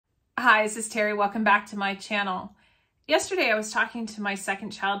Hi, this is Terry. Welcome back to my channel. Yesterday I was talking to my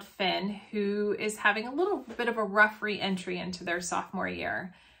second child, Finn, who is having a little bit of a rough re-entry into their sophomore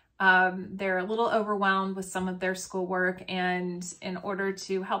year. They're a little overwhelmed with some of their schoolwork, and in order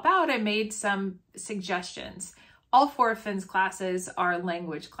to help out, I made some suggestions. All four of Finn's classes are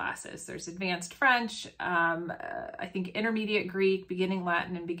language classes. There's advanced French, I think intermediate Greek, beginning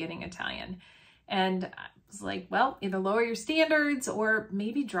Latin, and beginning Italian. And I was like, well, either lower your standards or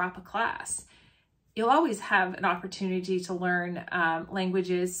maybe drop a class. You'll always have an opportunity to learn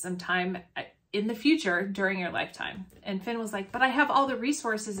languages sometime in the future during your lifetime. And Finn was like, but I have all the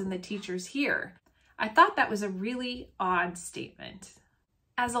resources and the teachers here. I thought that was a really odd statement.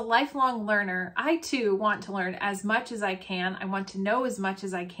 As a lifelong learner, I too want to learn as much as I can. I want to know as much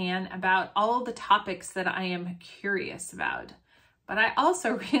as I can about all of the topics that I am curious about. But I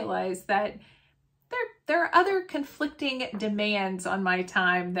also realize that there are other conflicting demands on my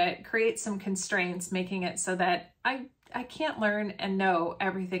time that create some constraints, making it so that I can't learn and know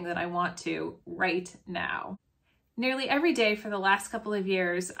everything that I want to right now. Nearly every day for the last couple of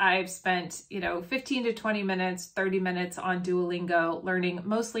years, I've spent, 15 to 20 minutes, 30 minutes on Duolingo, learning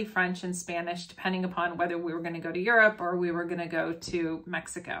mostly French and Spanish, depending upon whether we were going to go to Europe or we were going to go to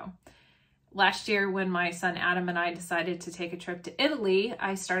Mexico. Last year, when my son Adam and I decided to take a trip to Italy,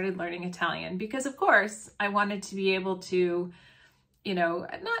 I started learning Italian because, of course, I wanted to be able to,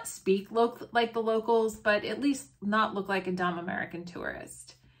 not speak like the locals, but at least not look like a dumb American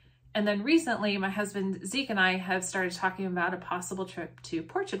tourist. And then recently, my husband Zeke and I have started talking about a possible trip to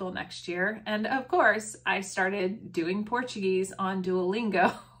Portugal next year. And of course, I started doing Portuguese on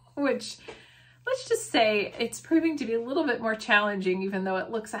Duolingo, which, let's just say, it's proving to be a little bit more challenging, even though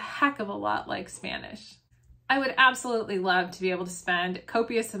it looks a heck of a lot like Spanish. I would absolutely love to be able to spend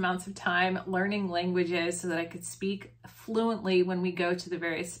copious amounts of time learning languages so that I could speak fluently when we go to the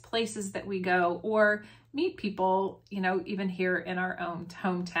various places that we go or meet people, even here in our own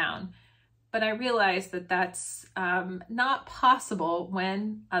hometown. But I realize that that's not possible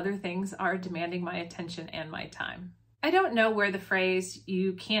when other things are demanding my attention and my time. I don't know where the phrase,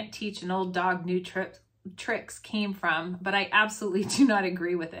 "you can't teach an old dog new tricks" came from, but I absolutely do not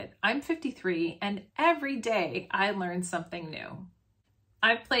agree with it. I'm 53 and every day I learn something new.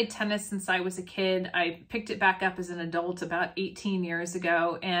 I've played tennis since I was a kid. I picked it back up as an adult about 18 years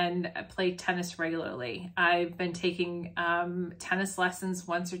ago and I play tennis regularly. I've been taking tennis lessons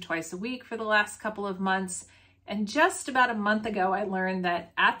once or twice a week for the last couple of months. And just about a month ago, I learned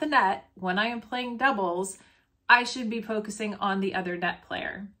that at the net, when I am playing doubles, I should be focusing on the other net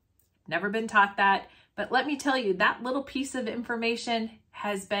player. Never been taught that, but let me tell you, that little piece of information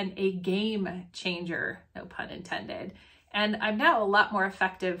has been a game changer, no pun intended. And I'm now a lot more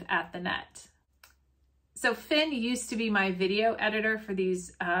effective at the net. So Finn used to be my video editor for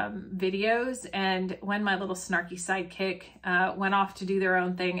these videos. And when my little snarky sidekick went off to do their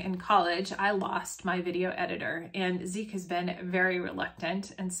own thing in college, I lost my video editor. And Zeke has been very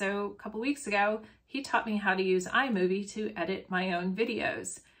reluctant. And so a couple weeks ago, he taught me how to use iMovie to edit my own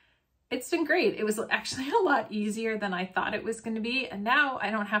videos. It's been great. It was actually a lot easier than I thought it was going to be. And now I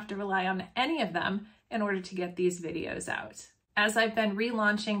don't have to rely on any of them in order to get these videos out. As I've been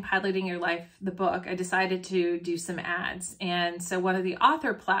relaunching Piloting Your Life, the book, I decided to do some ads. And so one of the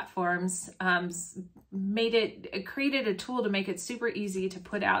author platforms created a tool to make it super easy to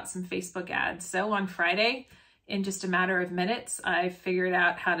put out some Facebook ads. So on Friday, in just a matter of minutes, I figured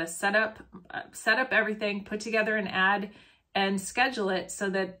out how to set up everything, put together an ad, and schedule it so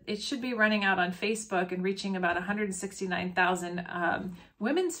that it should be running out on Facebook and reaching about 169,000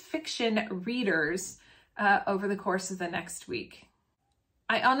 women's fiction readers over the course of the next week.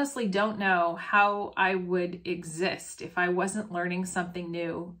 I honestly don't know how I would exist if I wasn't learning something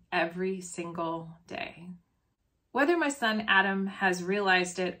new every single day. Whether my son Adam has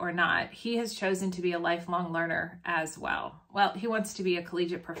realized it or not, he has chosen to be a lifelong learner as well. Well, he wants to be a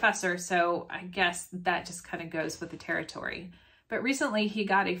collegiate professor, so I guess that just kind of goes with the territory. But recently he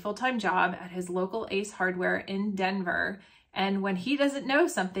got a full-time job at his local Ace Hardware in Denver. And when he doesn't know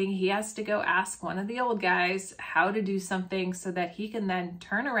something, he has to go ask one of the old guys how to do something so that he can then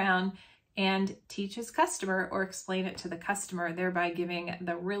turn around and teach his customer or explain it to the customer, thereby giving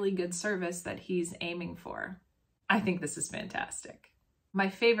the really good service that he's aiming for. I think this is fantastic. My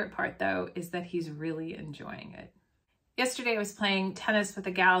favorite part, though, is that he's really enjoying it. Yesterday, I was playing tennis with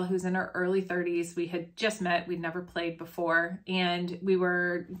a gal who's in her early 30s. We had just met. We'd never played before. And we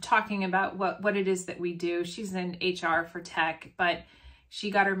were talking about what it is that we do. She's in HR for tech, but she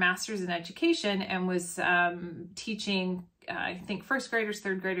got her master's in education and was teaching, I think, first graders,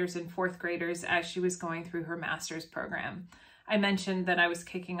 third graders, and fourth graders as she was going through her master's program. I mentioned that I was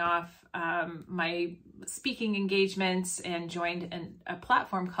kicking off my speaking engagements and joined a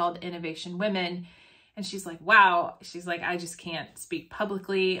platform called Innovation Women. And she's like, wow, she's like, I just can't speak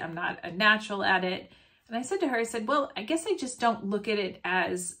publicly. I'm not a natural at it. And I said to her, I said, well, I guess I just don't look at it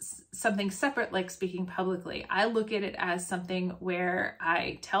as something separate like speaking publicly. I look at it as something where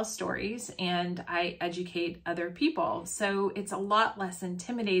I tell stories and I educate other people. So it's a lot less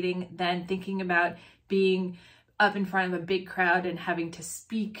intimidating than thinking about being up in front of a big crowd and having to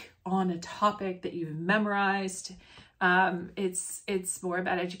speak on a topic that you've memorized. It's more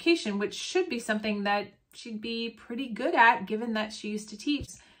about education, which should be something that she'd be pretty good at, given that she used to teach.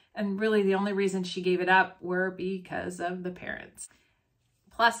 And really the only reason she gave it up were because of the parents.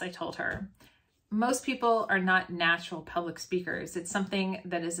 Plus, I told her, most people are not natural public speakers. It's something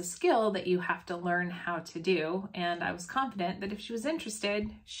that is a skill that you have to learn how to do. And I was confident that if she was interested,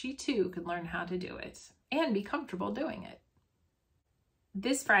 she too could learn how to do it and be comfortable doing it.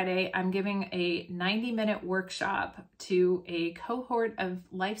 This Friday, I'm giving a 90-minute workshop to a cohort of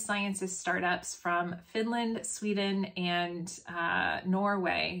life sciences startups from Finland, Sweden, and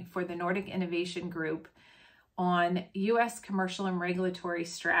Norway for the Nordic Innovation Group on U.S. commercial and regulatory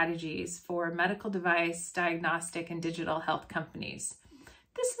strategies for medical device, diagnostic, and digital health companies.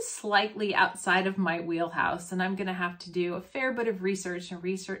 This is slightly outside of my wheelhouse, and I'm going to have to do a fair bit of research and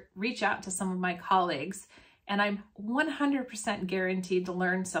reach out to some of my colleagues. And I'm 100% guaranteed to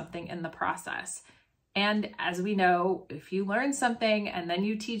learn something in the process. And as we know, if you learn something and then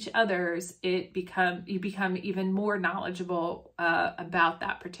you teach others, you become even more knowledgeable about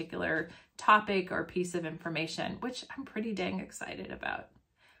that particular topic or piece of information, which I'm pretty dang excited about.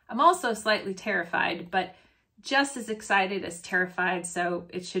 I'm also slightly terrified, but just as excited as terrified, so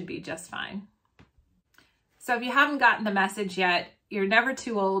it should be just fine. So if you haven't gotten the message yet, you're never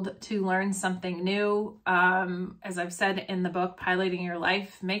too old to learn something new. As I've said in the book, Piloting Your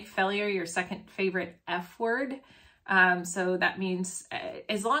Life, make failure your second favorite F word. So that means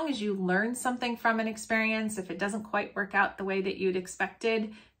as long as you learn something from an experience, if it doesn't quite work out the way that you'd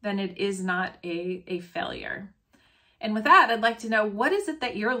expected, then it is not a failure. And with that, I'd like to know, what is it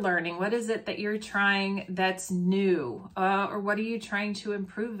that you're learning? What is it that you're trying that's new? Or what are you trying to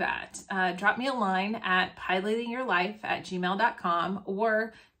improve at? Drop me a line at pilotingyourlife@gmail.com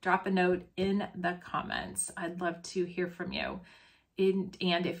or drop a note in the comments. I'd love to hear from you. And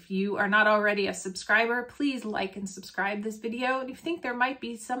if you are not already a subscriber, please like and subscribe this video. And if you think there might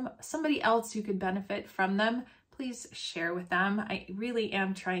be somebody else who could benefit from them, please share with them. I really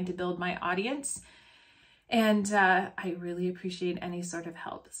am trying to build my audience. And I really appreciate any sort of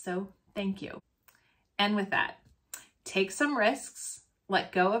help. So thank you. And with that, take some risks,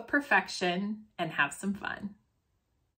 let go of perfection, and have some fun.